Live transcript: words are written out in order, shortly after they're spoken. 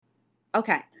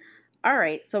Okay. All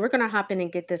right. So we're going to hop in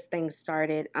and get this thing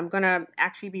started. I'm going to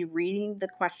actually be reading the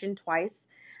question twice,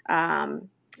 um,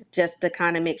 just to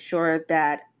kind of make sure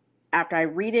that after I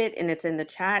read it and it's in the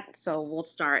chat. So we'll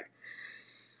start.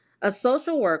 A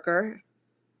social worker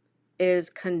is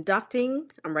conducting,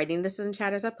 I'm writing this in the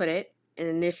chat as I put it, an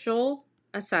initial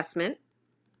assessment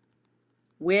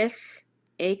with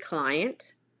a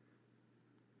client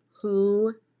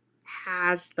who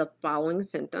has the following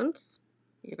symptoms.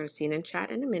 You're going to see it in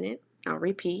chat in a minute. I'll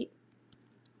repeat.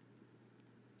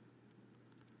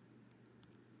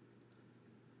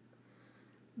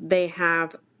 They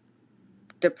have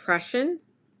depression.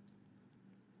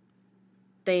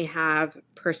 They have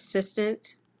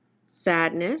persistent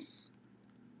sadness.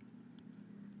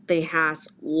 They have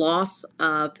loss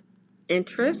of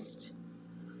interest.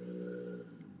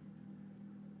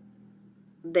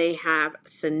 They have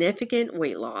significant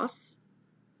weight loss.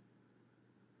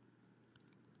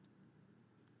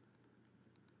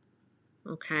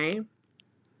 Okay.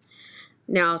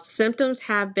 Now, symptoms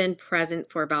have been present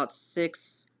for about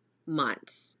 6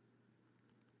 months.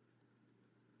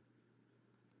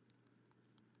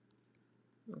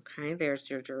 Okay, there's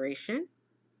your duration.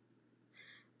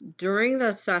 During the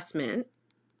assessment,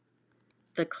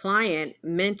 the client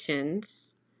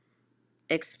mentions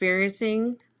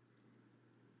experiencing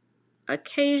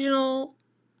occasional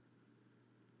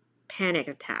panic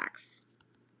attacks.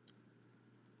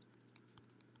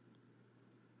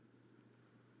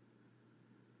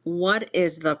 What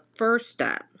is the first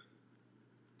step?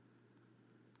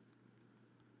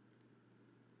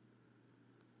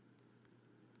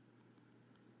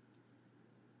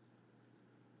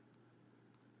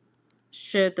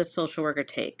 Should the social worker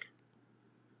take?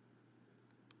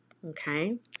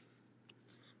 Okay,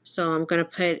 so I'm going to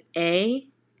put A,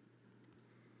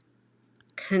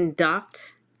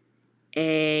 conduct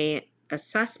a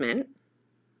assessment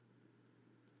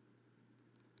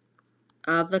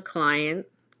of the client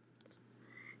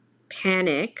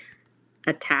panic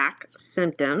attack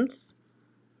symptoms.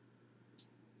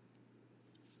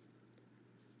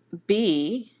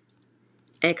 B,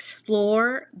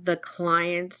 explore the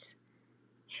client's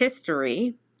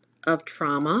history of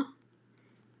trauma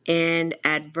and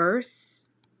adverse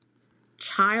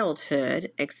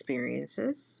childhood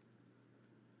experiences.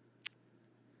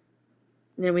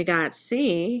 Then we got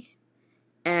C,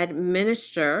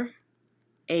 administer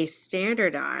a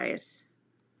standardized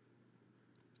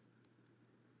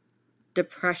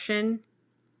depression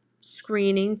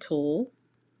screening tool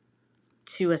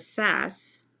to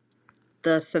assess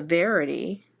the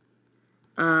severity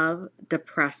of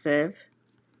depressive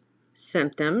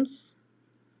symptoms.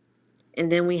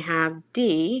 And then we have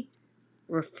D,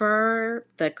 refer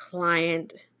the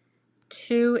client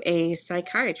to a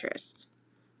psychiatrist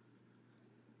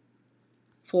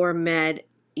for med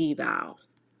eval.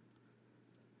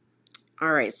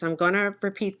 All right, so I'm going to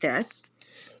repeat this.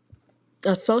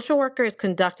 A social worker is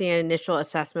conducting an initial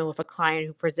assessment with a client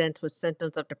who presents with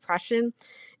symptoms of depression,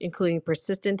 including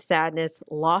persistent sadness,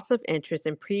 loss of interest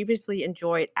in previously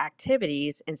enjoyed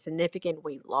activities, and significant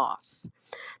weight loss.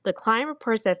 The client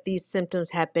reports that these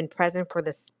symptoms have been present for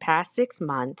the past 6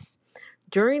 months.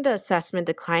 During the assessment,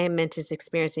 the client mentions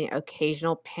experiencing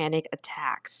occasional panic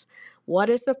attacks. What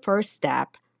is the first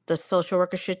step the social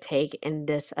worker should take in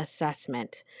this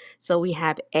assessment? So we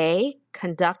have A,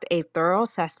 conduct a thorough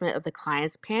assessment of the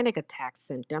client's panic attack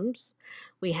symptoms.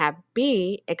 We have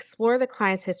B, explore the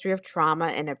client's history of trauma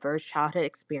and adverse childhood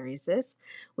experiences.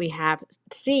 We have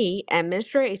C,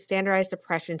 administer a standardized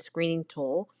depression screening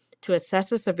tool to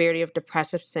assess the severity of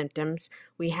depressive symptoms.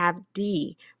 We have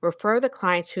D, refer the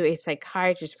client to a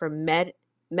psychiatrist for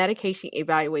medication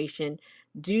evaluation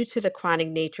due to the chronic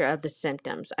nature of the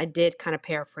symptoms. I did kind of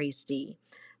paraphrase D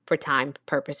for time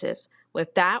purposes.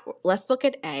 With that, let's look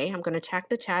at A. I'm going to check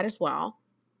the chat as well.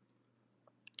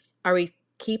 Are we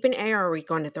keeping A or are we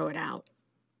going to throw it out?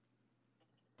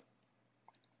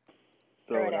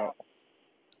 Throw it out.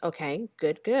 Okay,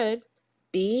 good, good.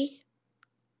 B?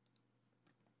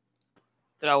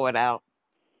 Throw it out.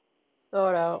 Throw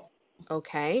it out.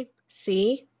 Okay.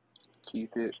 C?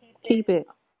 Keep it. Keep it.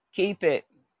 Keep it.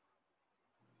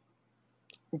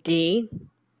 D?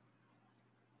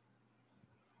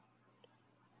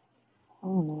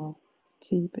 Oh no.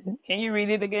 Keep it. Can you read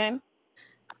it again?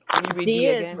 Can you read D D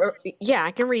is, again? yeah,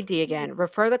 I can read D again.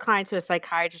 Refer the client to a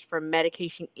psychiatrist for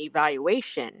medication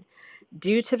evaluation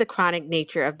due to the chronic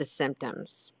nature of the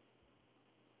symptoms.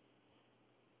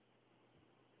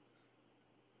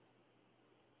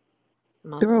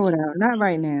 Throw it out. Not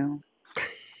right now.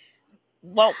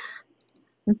 Well,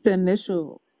 It's the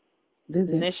initial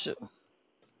visit. initial.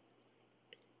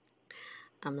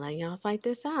 I'm letting y'all fight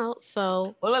this out.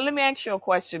 So, Well, let me ask you a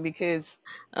question because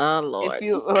oh if Lord.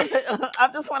 you, I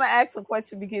just want to ask a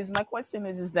question because my question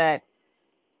is that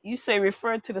you say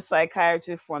refer to the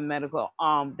psychiatrist for medical.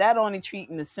 That only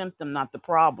treating the symptom, not the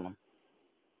problem.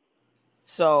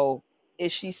 So,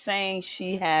 is she saying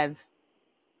she has,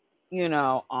 I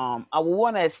would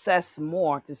want to assess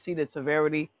more to see the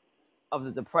severity of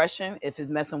the depression, if it's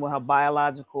messing with her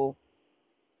biological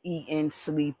eating,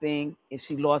 sleeping, if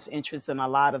she lost interest in a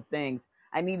lot of things.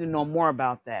 I need to know more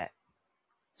about that.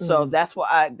 So Mm, that's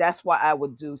why I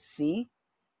would do C,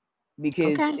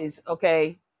 because okay. it's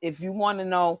okay if you want to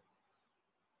know.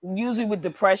 Usually with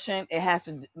depression, it has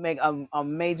to make a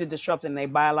major disruption in their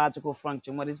biological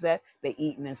function. What is that? They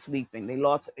eating and sleeping. They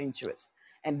lost interest,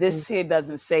 and Mm, this here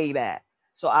doesn't say that.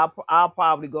 So I'll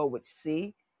probably go with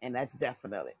C, and that's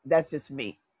just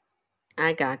me.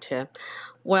 I gotcha.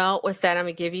 Well, with that, I'm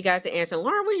gonna give you guys the answer.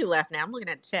 Lauren, where you left now? I'm looking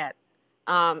at the chat.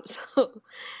 So,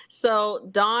 so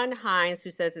Dawn Hines,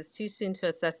 who says it's too soon to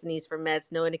assess the needs for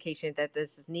meds, no indication that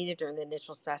this is needed during the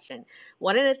initial session.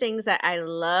 One of the things that I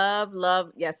love,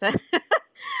 yes,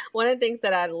 one of the things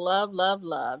that I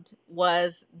loved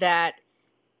was that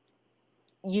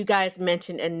you guys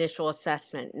mentioned initial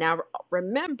assessment. Now,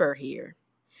 remember here,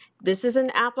 this is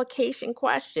an application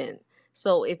question.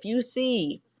 So if you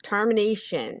see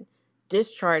termination,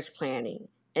 discharge planning,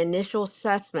 initial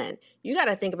assessment, you got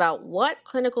to think about what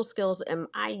clinical skills am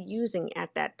I using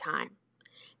at that time.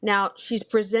 Now, she's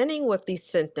presenting with these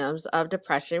symptoms of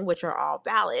depression, which are all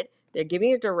valid. They're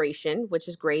giving a duration, which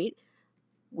is great.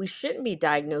 We shouldn't be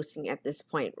diagnosing at this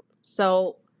point.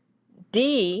 So,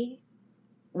 D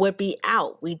would be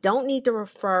out. We don't need to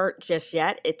refer just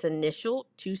yet. It's initial,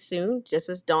 too soon, just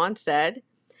as Dawn said.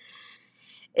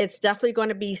 It's definitely going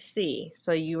to be C.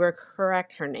 So you were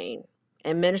correct, her name.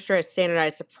 Administer a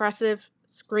standardized suppressive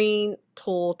screen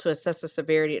tool to assess the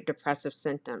severity of depressive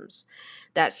symptoms.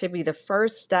 That should be the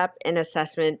first step in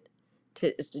assessment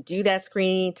is to do that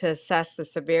screening to assess the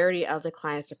severity of the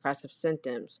client's depressive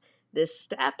symptoms. This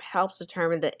step helps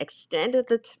determine the extent of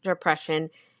the depression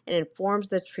and informs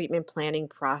the treatment planning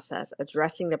process.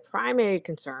 Addressing the primary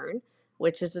concern,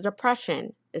 which is the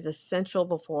depression, is essential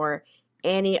before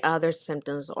any other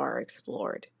symptoms are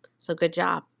explored. So good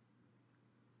job.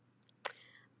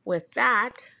 With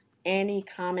that, any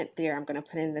comment there? I'm going to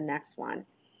put in the next one.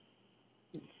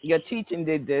 Your teaching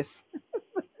did this.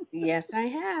 Yes, I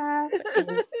have.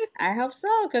 And I hope so,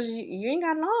 because you ain't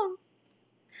got long.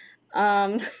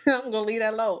 I'm going to leave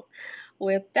that alone.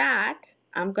 With that,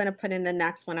 I'm going to put in the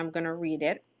next one. I'm going to read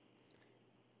it.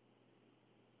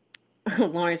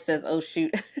 Lauren says, oh,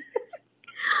 shoot.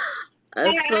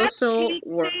 A social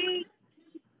work.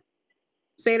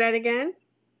 Say that again.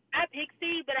 I picked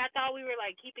C, but I thought we were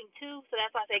like keeping two, so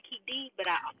that's why I said keep D. But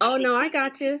I Oh, no, picked I C.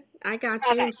 got you. I got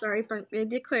you. I'm Okay. sorry if I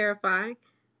did clarify.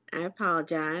 I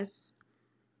apologize.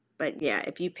 But yeah,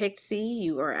 if you picked C,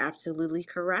 you are absolutely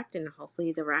correct, and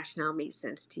hopefully the rationale made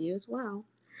sense to you as well.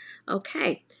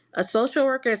 Okay, a social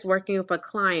worker is working with a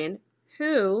client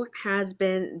who has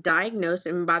been diagnosed,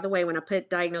 and by the way, when I put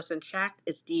diagnosed in chat,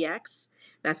 it's DX,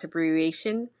 that's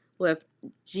abbreviation, with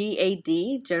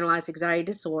GAD, generalized anxiety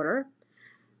disorder.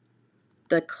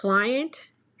 The client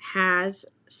has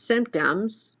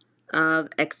symptoms of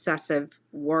excessive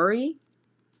worry,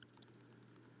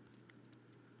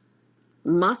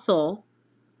 muscle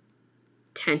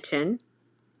tension,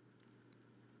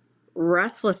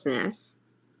 restlessness,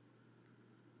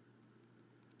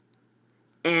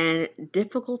 and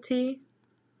difficulty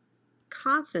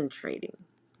concentrating.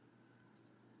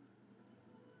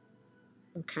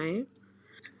 Okay.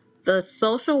 The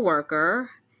social worker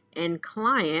and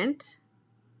client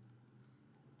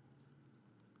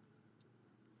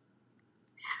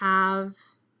have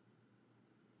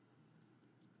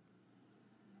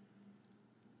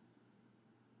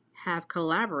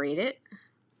collaborated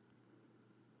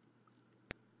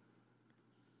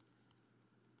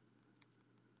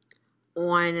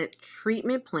on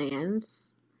treatment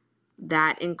plans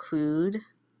that include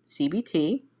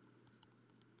CBT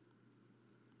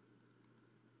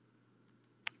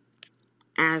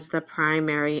as the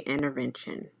primary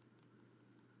intervention.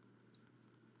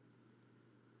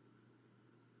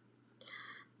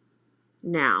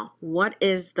 Now, what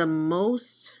is the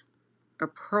most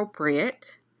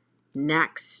appropriate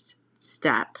next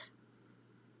step?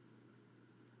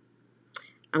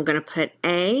 I'm going to put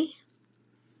A,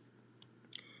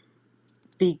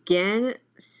 begin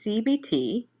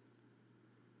CBT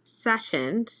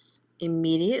sessions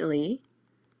immediately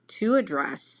to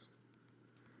address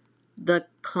the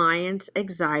client's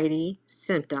anxiety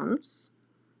symptoms.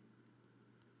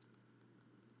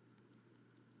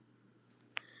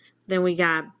 Then we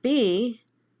got B,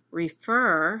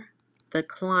 refer the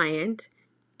client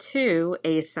to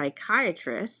a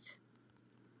psychiatrist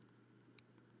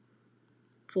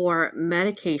for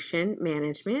medication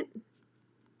management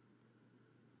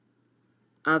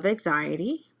of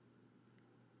anxiety.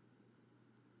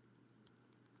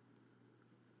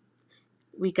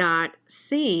 We got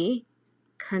C,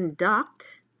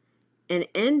 conduct an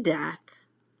in-depth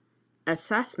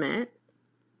assessment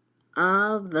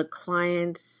of the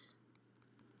client's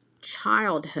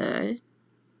childhood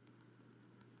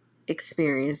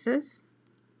experiences.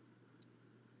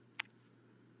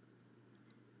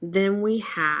 Then we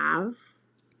have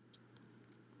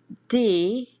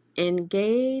D,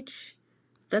 engage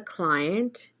the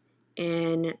client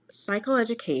in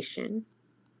psychoeducation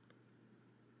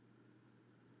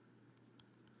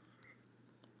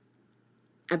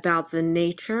about the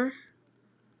nature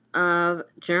of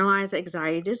generalized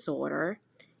anxiety disorder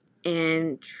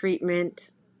and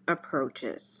treatment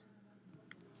approaches.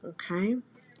 Okay,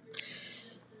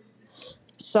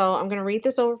 so I'm going to read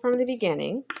this over from the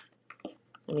beginning.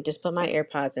 Let me just put my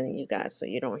AirPods in, you guys, so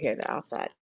you don't hear the outside.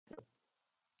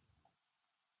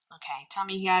 Okay, tell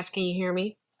me, you guys, can you hear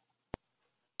me?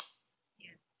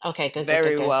 Okay, good, good, good,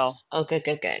 Very good. well. Oh, good,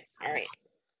 good, good. All right.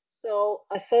 So,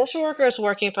 a social worker is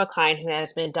working for a client who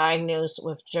has been diagnosed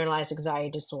with generalized anxiety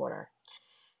disorder.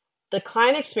 The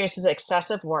client experiences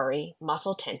excessive worry,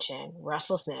 muscle tension,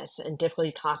 restlessness, and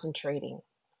difficulty concentrating.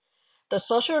 The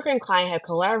social worker and client have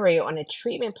collaborated on a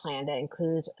treatment plan that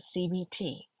includes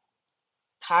CBT,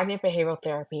 cognitive behavioral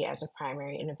therapy, as a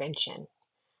primary intervention.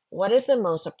 What is the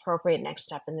most appropriate next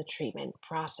step in the treatment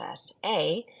process?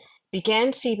 A,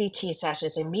 begin CBT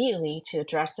sessions immediately to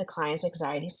address the client's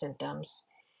anxiety symptoms.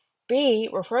 B,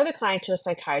 refer the client to a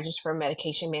psychiatrist for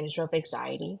medication management of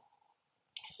anxiety.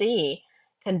 C,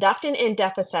 conduct an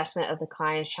in-depth assessment of the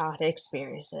client's childhood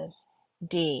experiences.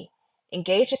 D,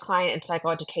 engage the client in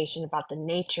psychoeducation about the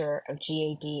nature of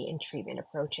GAD and treatment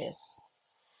approaches.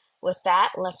 With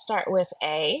that, let's start with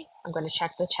A. I'm going to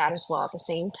check the chat as well at the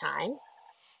same time.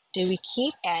 Do we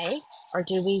keep A or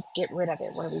do we get rid of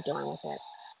it? What are we doing with it?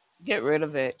 Get rid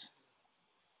of it.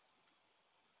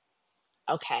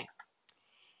 Okay.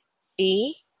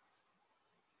 B,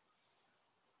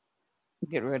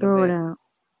 Get rid of Throw it it. out.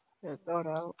 Yeah, throw it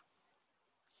out.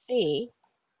 C,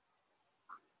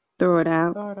 Throw it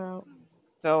out. Throw it out.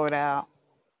 Throw it out.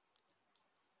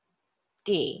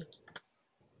 D.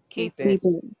 Keep it. Keep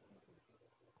it.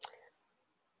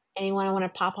 Anyone want to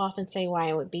pop off and say why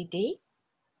it would be D?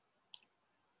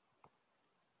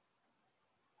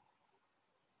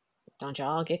 Don't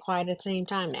y'all get quiet at the same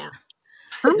time now.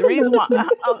 I'm The reason why gonna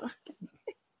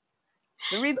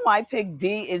the reason why I picked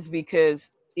D is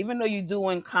because even though you're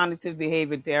doing cognitive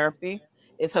behavior therapy,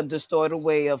 it's a distorted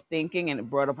way of thinking and it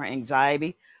brought up her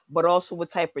anxiety, but also what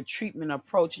type of treatment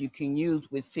approach you can use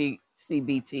with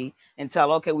CBT and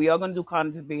tell, okay, we are going to do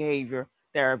cognitive behavior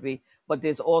therapy, but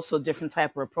there's also a different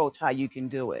type of approach how you can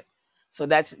do it. So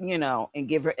that's, and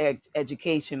give her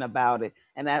education about it.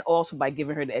 And that also by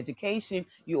giving her the education,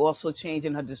 you also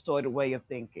changing her distorted way of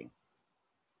thinking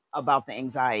about the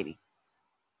anxiety.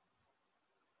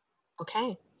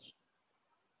 Okay.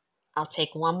 I'll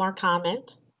take one more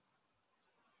comment.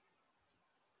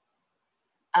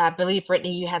 I believe,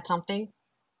 Brittany, you had something?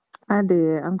 I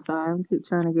did. I'm sorry. I keep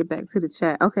trying to get back to the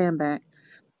chat. Okay, I'm back.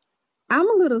 I'm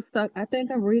a little stuck. I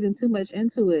think I'm reading too much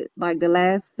into it. Like the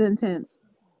last sentence.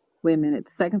 Wait a minute.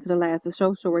 The second to the last, the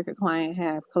social worker client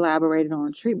have collaborated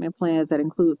on treatment plans that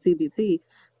include CBT.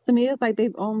 To me, it's like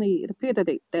it appeared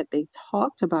that they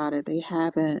talked about it. They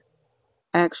haven't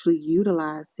actually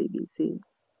utilized CBT.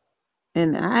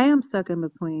 And I am stuck in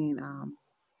between.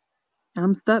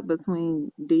 I'm stuck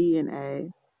between D and A.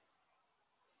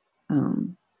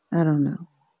 I don't know.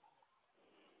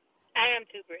 I am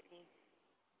too, Brittany.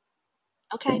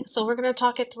 Okay, so we're going to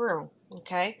talk it through.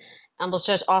 Okay. And we'll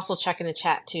just also check in the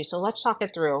chat too. So let's talk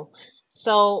it through.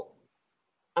 So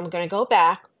I'm going to go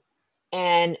back.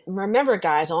 And remember,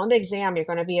 guys, on the exam, you're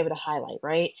going to be able to highlight,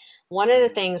 right? One of the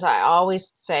things I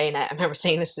always say, and I remember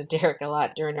saying this to Derek a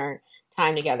lot during our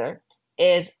time together,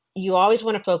 is you always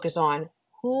want to focus on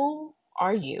who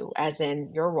are you, as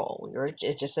in your role.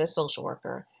 It just says social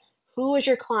worker. Who is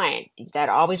your client? That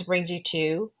always brings you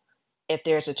to, if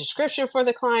there's a description for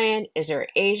the client, is there an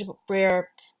age where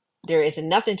there isn't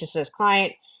nothing, just says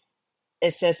client.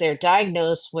 It says they're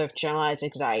diagnosed with generalized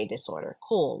anxiety disorder.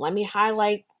 Cool. Let me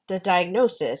highlight the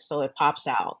diagnosis so it pops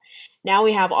out. Now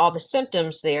we have all the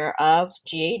symptoms there of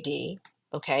GAD.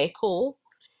 Okay, cool.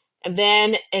 And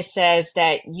then it says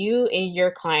that you and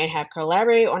your client have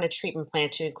collaborated on a treatment plan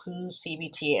to include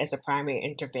CBT as a primary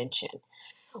intervention.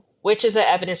 which is an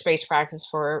evidence-based practice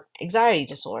for anxiety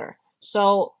disorder.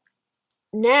 So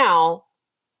now,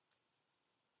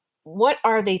 what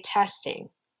are they testing?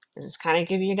 This is kind of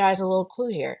giving you guys a little clue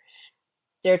here.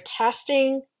 They're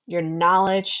testing your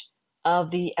knowledge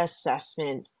of the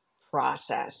assessment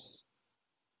process.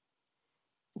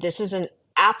 This is an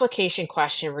application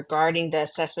question regarding the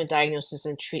assessment, diagnosis,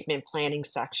 and treatment planning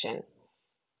section,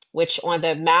 which on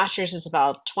the master's is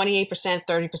about 28%,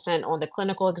 30% on the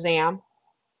clinical exam,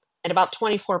 and about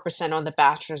 24% on the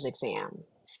bachelor's exam.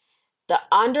 The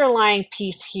underlying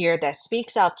piece here that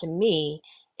speaks out to me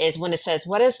is when it says,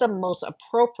 what is the most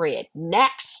appropriate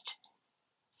next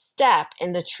step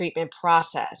in the treatment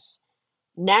process?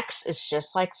 Next is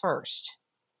just like first.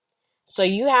 So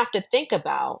you have to think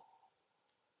about,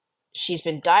 she's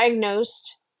been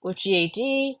diagnosed with GAD,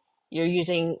 you're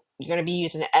going to be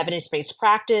using an evidence-based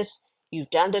practice,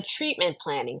 you've done the treatment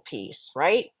planning piece,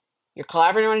 right? You're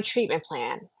collaborating on a treatment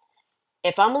plan.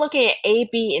 If I'm looking at A,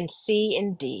 B, and C,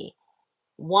 and D,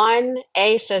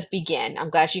 1A says begin.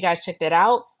 I'm glad you guys took that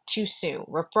out. Too soon.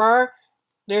 Refer.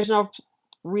 There's no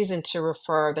reason to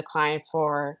refer the client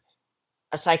for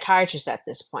a psychiatrist at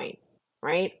this point,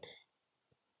 right?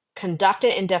 Conduct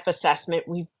an in-depth assessment.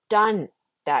 We've done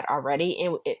that already.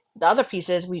 And the other piece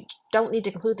is we don't need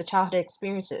to include the childhood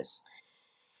experiences.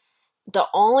 The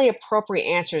only appropriate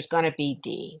answer is going to be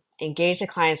D. Engage the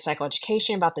client's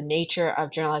psychoeducation about the nature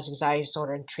of generalized anxiety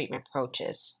disorder and treatment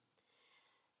approaches.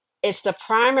 It's the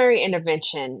primary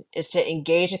intervention is to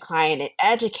engage a client in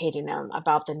educating them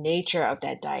about the nature of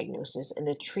that diagnosis and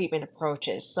the treatment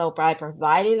approaches. So by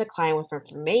providing the client with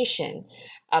information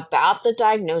about the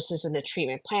diagnosis and the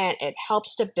treatment plan, it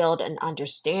helps to build an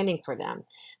understanding for them.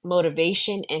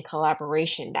 Motivation and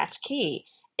collaboration, that's key.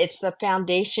 It's the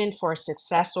foundation for a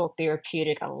successful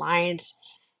therapeutic alliance,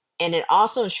 and it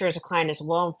also ensures the client is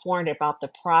well informed about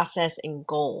the process and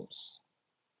goals.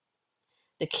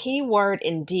 The key word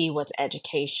in D was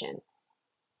education.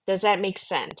 Does that make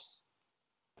sense?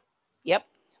 Yep.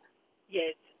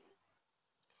 Yes.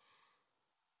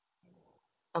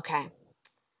 Okay.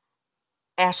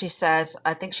 Ashley says,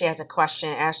 I think she has a question.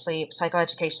 Ashley,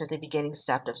 psychoeducation is the beginning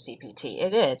step of CPT.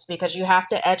 It is, because you have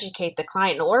to educate the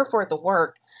client. In order for it to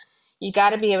work, you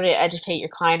got to be able to educate your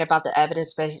client about the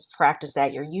evidence-based practice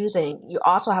that you're using. You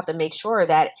also have to make sure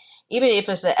that even if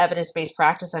it's an evidence-based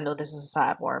practice, I know this is a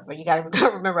sidebar, but you got to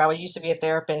remember, I used to be a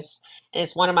therapist, and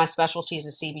it's one of my specialties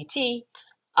is CBT.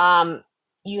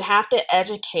 You have to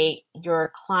educate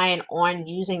your client on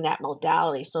using that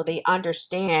modality so they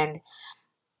understand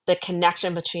the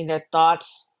connection between their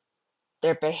thoughts,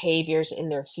 their behaviors,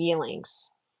 and their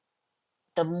feelings.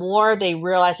 The more they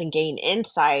realize and gain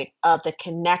insight of the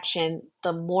connection,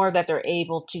 the more that they're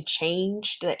able to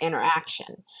change the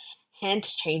interaction,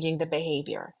 hence changing the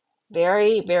behavior.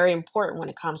 Very, very important when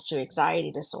it comes to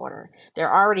anxiety disorder.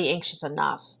 They're already anxious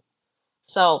enough.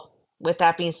 So, with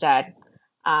that being said,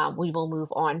 we will move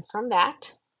on from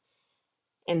that.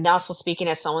 And also, speaking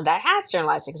as someone that has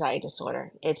generalized anxiety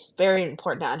disorder, it's very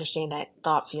important to understand that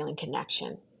thought feeling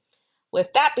connection.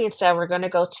 With that being said, we're going to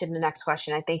go to the next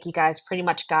question. I think you guys pretty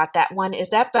much got that one.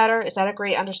 Is that better? Is that a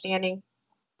great understanding?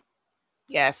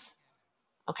 Yes.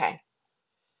 Okay.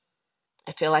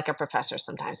 I feel like a professor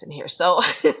sometimes in here. So,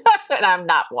 and I'm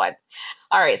not one.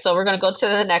 All right. So we're going to go to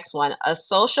the next one. A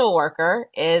social worker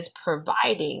is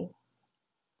providing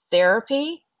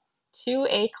therapy to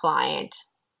a client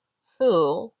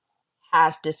who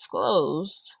has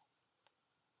disclosed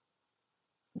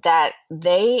that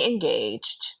they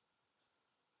engaged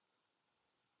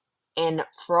in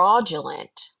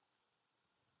fraudulent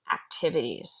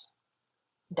activities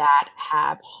that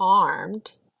have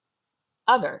harmed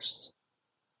others.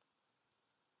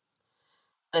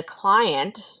 The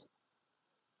client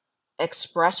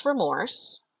expressed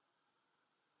remorse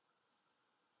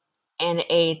and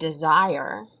a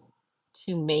desire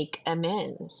to make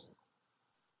amends.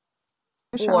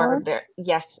 Or Rashard? their,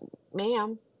 yes,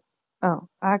 ma'am. Oh,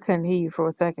 I couldn't hear you for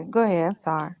a second. Go ahead. I'm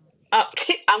sorry. Oh,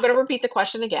 I'm going to repeat the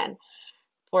question again.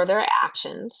 For their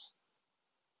actions,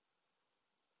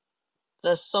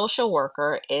 the social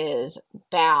worker is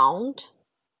bound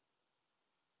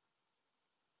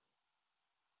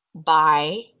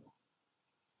by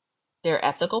their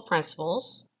ethical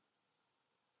principles,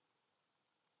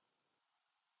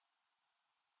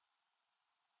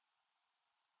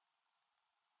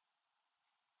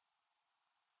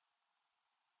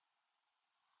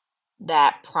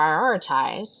 that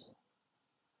prioritize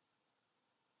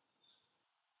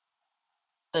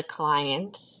the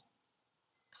client's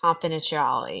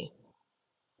confidentiality.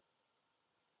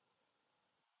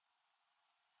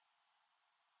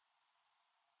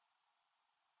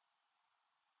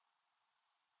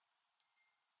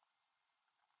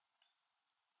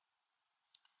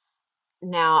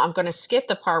 Now I'm going to skip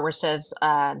the part where it says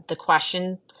the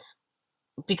question,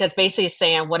 because basically it's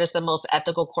saying what is the most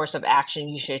ethical course of action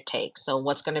you should take. So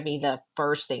what's going to be the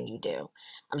first thing you do?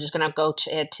 I'm just going to go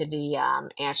to the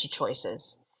answer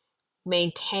choices.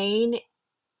 Maintain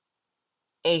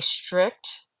a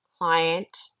strict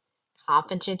client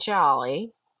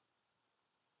confidentiality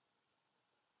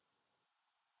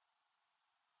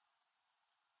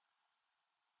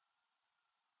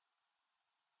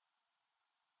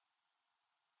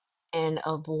and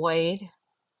avoid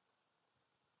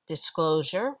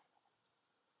disclosure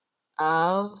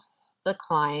of the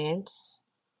client's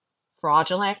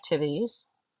fraudulent activities.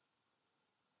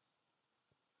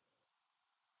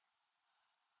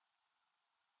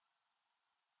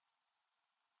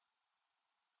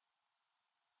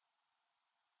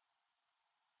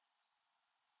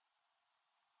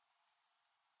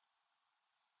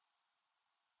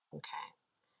 Okay,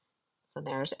 so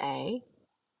there's A.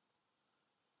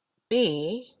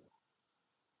 B,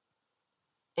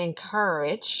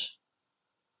 encourage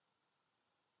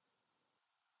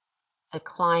the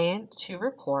client to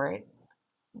report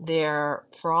their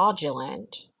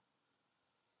fraudulent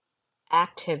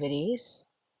activities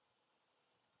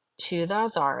to the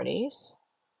authorities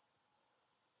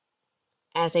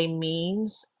as a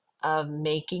means of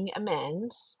making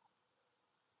amends.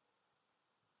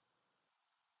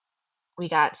 We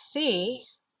got C,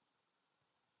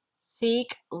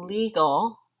 seek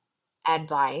legal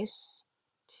advice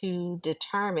to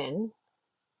determine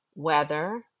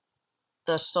whether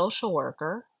the social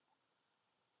worker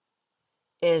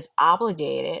is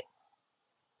obligated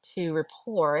to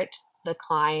report the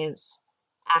client's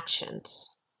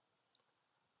actions.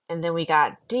 And then we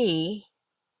got D,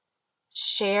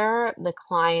 share the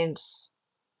client's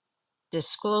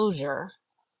disclosure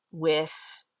with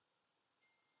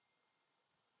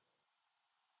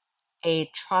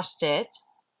a trusted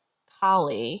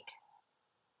colleague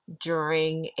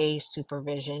during a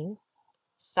supervision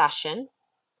session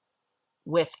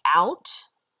without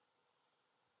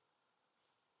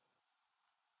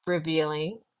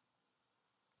revealing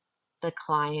the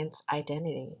client's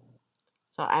identity.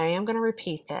 So I am going to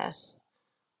repeat this,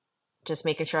 just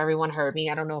making sure everyone heard me.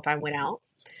 I don't know if I went out.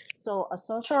 So a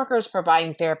social worker is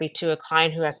providing therapy to a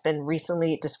client who has been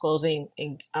recently disclosing,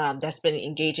 that's been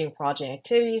engaging in fraudulent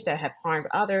activities that have harmed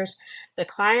others. The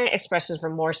client expresses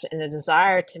remorse and a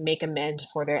desire to make amends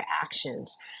for their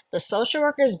actions. The social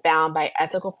worker is bound by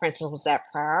ethical principles that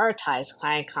prioritize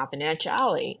client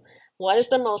confidentiality. What is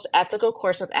the most ethical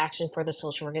course of action for the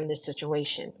social worker in this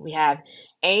situation? We have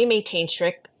A, maintain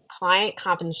strict client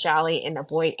confidentiality and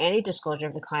avoid any disclosure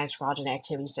of the client's fraudulent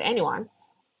activities to anyone.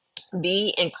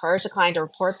 B, encourage the client to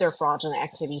report their fraudulent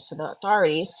activities to the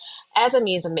authorities as a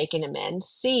means of making amends.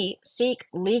 C, seek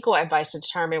legal advice to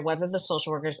determine whether the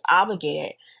social worker is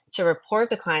obligated to report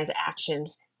the client's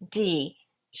actions. D,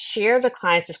 share the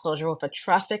client's disclosure with a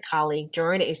trusted colleague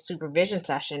during a supervision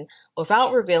session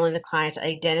without revealing the client's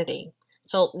identity.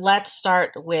 So let's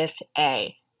start with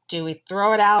A. Do we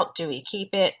throw it out? Do we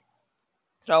keep it?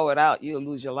 Throw it out. You'll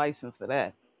lose your license for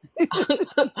that.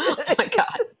 Oh my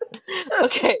God.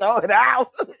 Okay. Throw it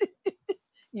out.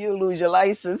 You'll lose your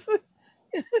license.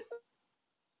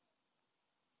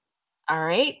 All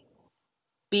right.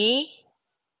 B.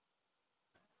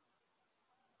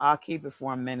 I'll keep it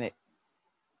for a minute.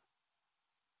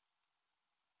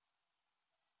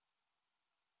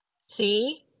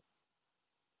 C.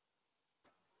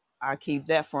 I'll keep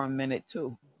that for a minute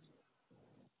too.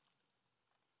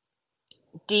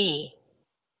 D.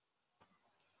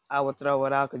 I would throw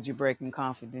it out because you're breaking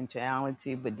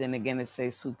confidentiality, but then again, it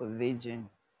says supervision.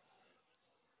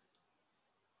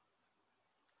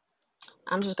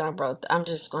 I'm just gonna throw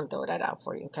that out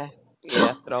for you, okay?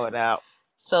 Yeah, throw it out.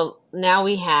 So now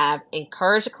we have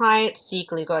encourage the client,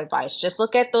 seek legal advice. Just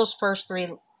look at those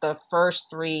the first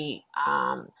three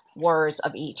words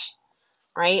of each,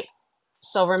 right?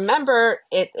 So remember,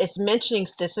 it's mentioning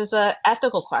this is an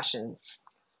ethical question.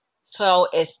 So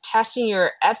it's testing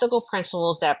your ethical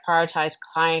principles that prioritize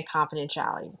client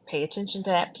confidentiality. Pay attention to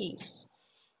that piece.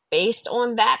 Based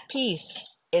on that piece,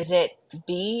 is it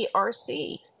B or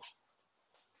C?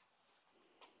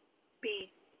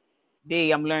 B.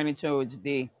 B, I'm learning towards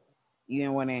B. You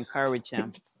didn't want to encourage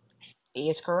him. B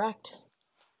is correct.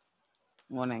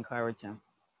 You want to encourage him.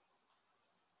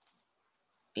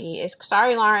 B is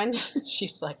sorry, Lauren.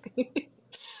 She's like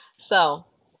so.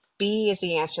 B is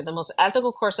the answer. The most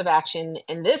ethical course of action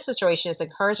in this situation is to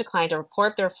encourage a client to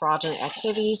report their fraudulent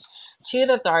activities to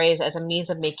the authorities as a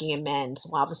means of making amends.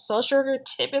 While the social worker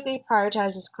typically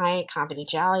prioritizes client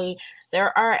confidentiality,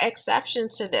 there are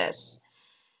exceptions to this.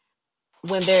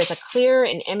 when there is a clear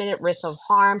and imminent risk of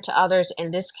harm to others.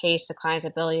 In this case, the client's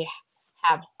ability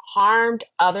have harmed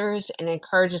others and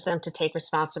encourages them to take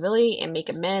responsibility and make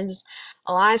amends,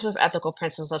 aligns with ethical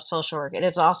principles of social work. It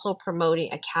is also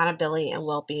promoting accountability and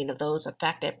well-being of those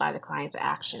affected by the client's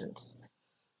actions.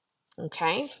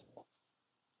 Okay.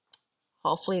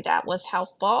 Hopefully that was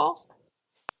helpful.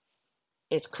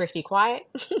 It's crickety quiet.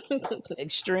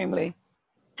 Extremely.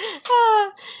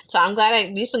 So I'm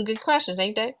glad these some good questions,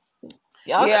 ain't they?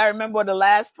 Y'all. Yeah, I remember the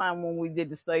last time when we did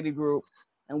the study group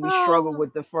and we struggled Oh.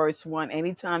 with the first one.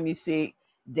 Anytime you see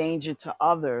danger to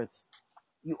others,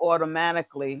 you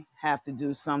automatically have to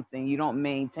do something. You don't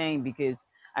maintain, because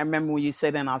I remember when you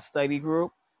said in our study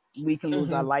group, we can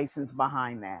lose our license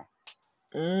behind that.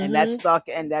 And that's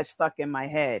stuck in my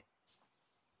head.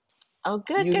 Oh,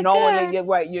 good, You good, knowingly, good. you're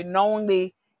right. You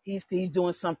knowingly he's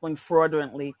doing something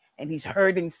fraudulently and he's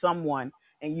hurting someone,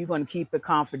 and you're going to keep it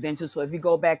confidential. So if you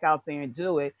go back out there and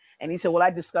do it, and he said, "Well,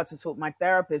 I discussed this with my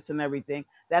therapist and everything,"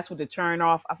 that's what the turn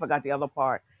off. I forgot the other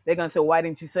part. They're going to say, "Why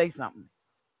didn't you say something?"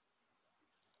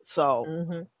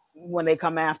 So when they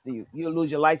come after you, you'll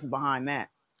lose your license behind that.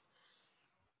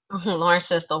 Lauren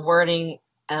says the wording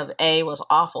of A was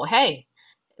awful. Hey,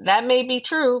 that may be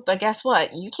true, but guess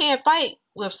what? You can't fight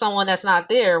with someone that's not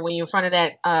there when you're in front of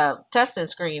that testing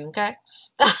screen, okay?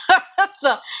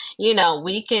 So,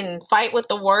 we can fight with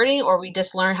the wording, or we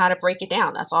just learn how to break it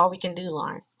down. That's all we can do,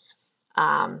 Lauren.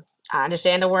 I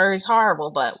understand the word is horrible,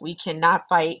 but we cannot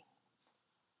fight.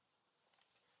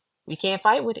 We can't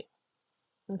fight with it,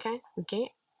 okay? We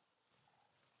can't.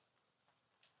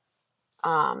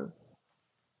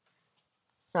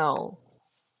 So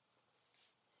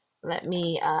let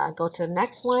me go to the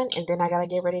next one, and then I gotta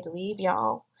get ready to leave,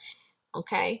 y'all.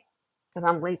 Okay, because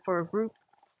I'm late for a group.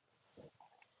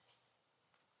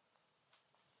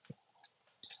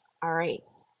 All right.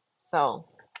 So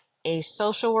a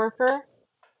social worker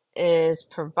is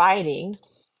providing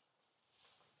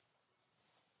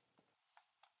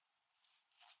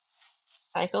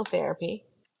psychotherapy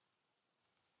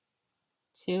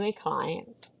to a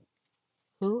client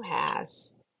who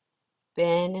has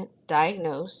been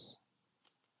diagnosed.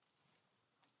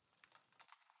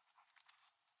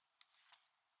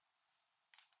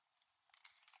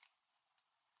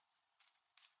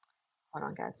 Hold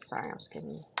on, guys. Sorry, I'm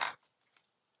skipping.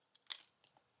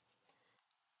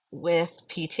 With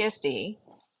PTSD,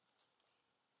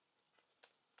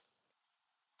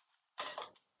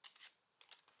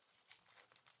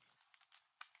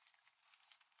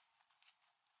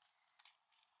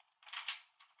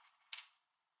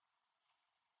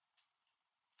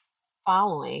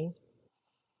 following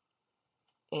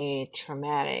a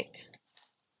traumatic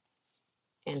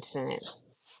incident.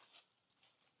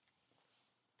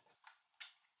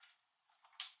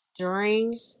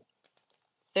 During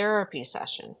therapy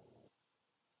session,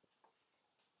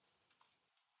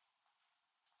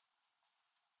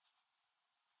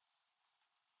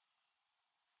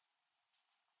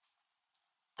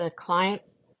 the client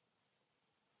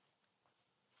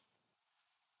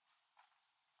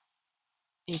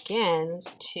begins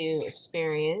to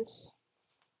experience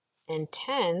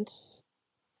intense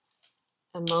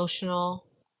emotional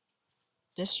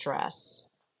distress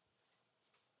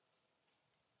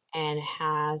and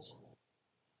has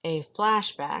a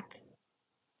flashback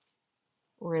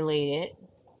related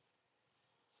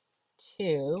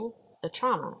to the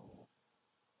trauma.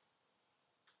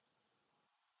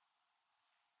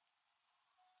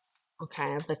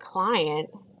 Okay, the client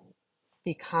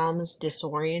becomes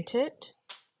disoriented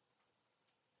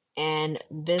and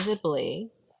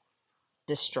visibly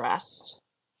distressed.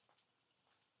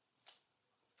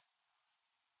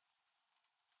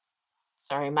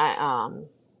 Sorry, my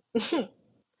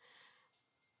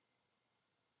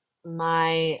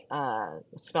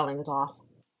spelling is off.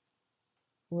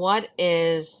 What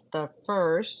is the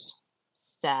first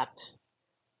step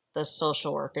the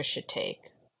social worker should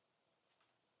take?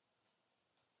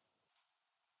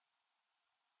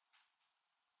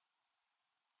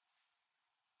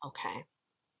 Okay.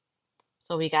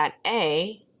 So we got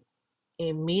A,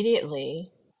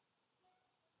 immediately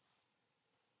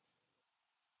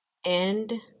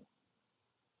end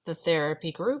the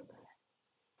therapy group.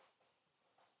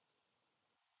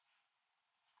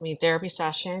 Therapy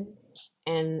session,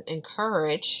 and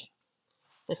encourage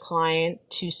the client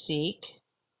to seek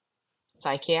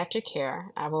psychiatric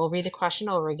care. I will read the question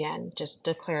over again, just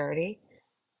the clarity.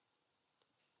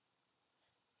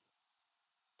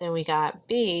 Then we got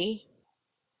B,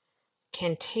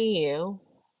 continue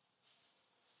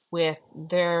with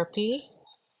therapy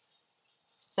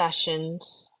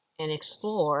sessions and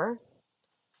explore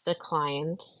the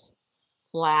client's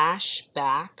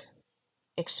flashback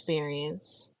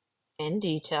experience in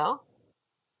detail.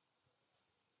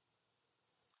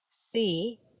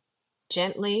 C,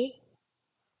 gently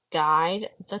guide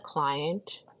the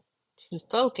client to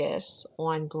focus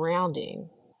on grounding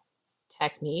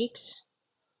techniques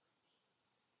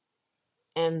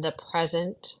in the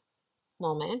present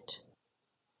moment.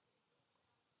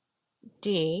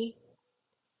 D,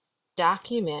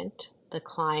 document the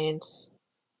client's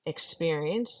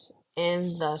experience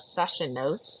in the session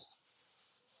notes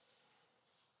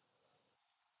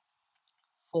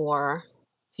for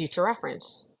future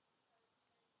reference.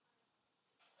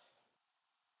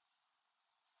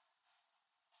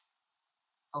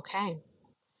 Okay,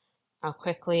 I'll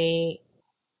quickly,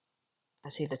 I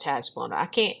see the tags blown up.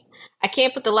 I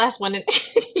can't put the last one in.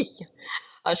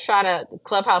 I was trying to, the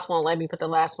Clubhouse won't let me put the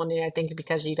last one in. I think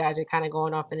because you guys are kind of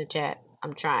going off in the chat.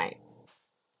 I'm trying.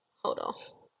 Hold on.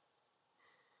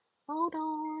 Hold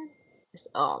on.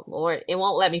 Oh, Lord. It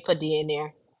won't let me put D in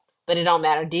there. But it don't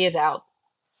matter. D is out.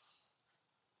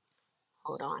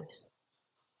 Hold on.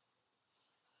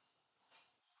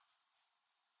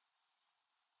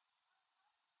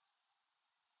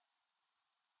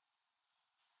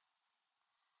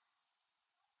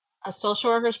 A social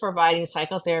worker is providing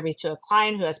psychotherapy to a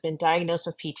client who has been diagnosed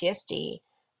with PTSD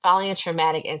following a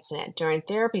traumatic incident. During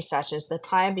therapy sessions, the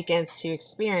client begins to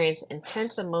experience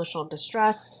intense emotional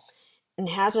distress and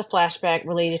has a flashback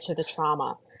related to the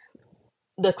trauma.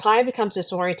 The client becomes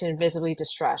disoriented and visibly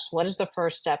distressed. What is the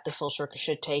first step the social worker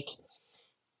should take?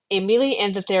 Immediately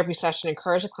end the therapy session,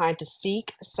 encourage the client to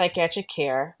seek psychiatric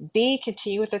care. B,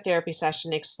 continue with the therapy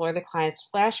session and explore the client's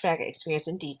flashback experience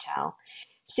in detail.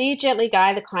 C, gently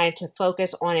guide the client to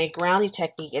focus on a grounding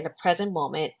technique in the present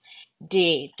moment.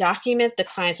 D, document the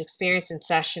client's experience in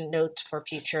session notes for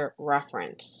future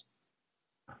reference.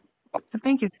 I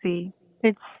think it's C.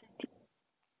 It's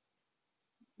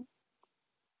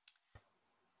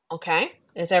Okay,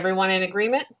 is everyone in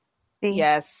agreement? C.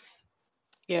 Yes.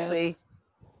 Yes. See?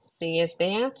 C is the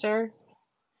answer.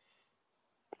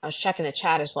 I was checking the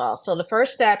chat as well. So the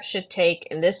first step should take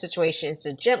in this situation is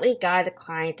to gently guide the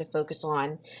client to focus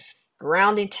on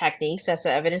grounding techniques. That's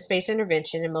the evidence-based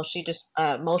intervention,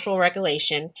 emotional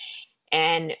regulation,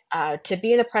 and to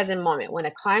be in the present moment. When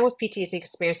a client with PTSD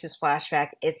experiences flashback,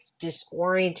 it's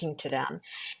disorienting to them.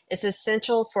 It's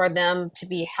essential for them to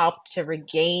be helped to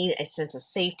regain a sense of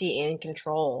safety and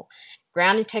control.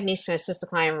 Grounding techniques can assist the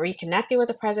client reconnecting with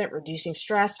the present, reducing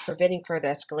stress, preventing further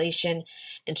escalation,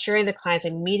 ensuring the client's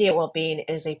immediate well-being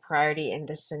is a priority in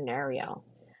this scenario.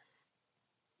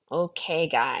 Okay,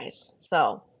 guys.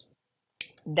 So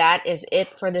that is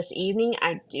it for this evening.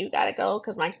 I do gotta go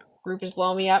because my group is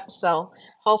blowing me up. So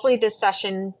hopefully this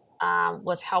session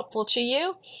was helpful to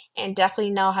you, and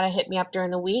definitely know how to hit me up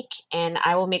during the week. And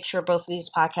I will make sure both of these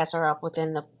podcasts are up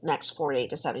within the next 48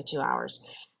 to 72 hours.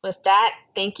 With that,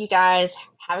 thank you guys.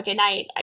 Have a good night.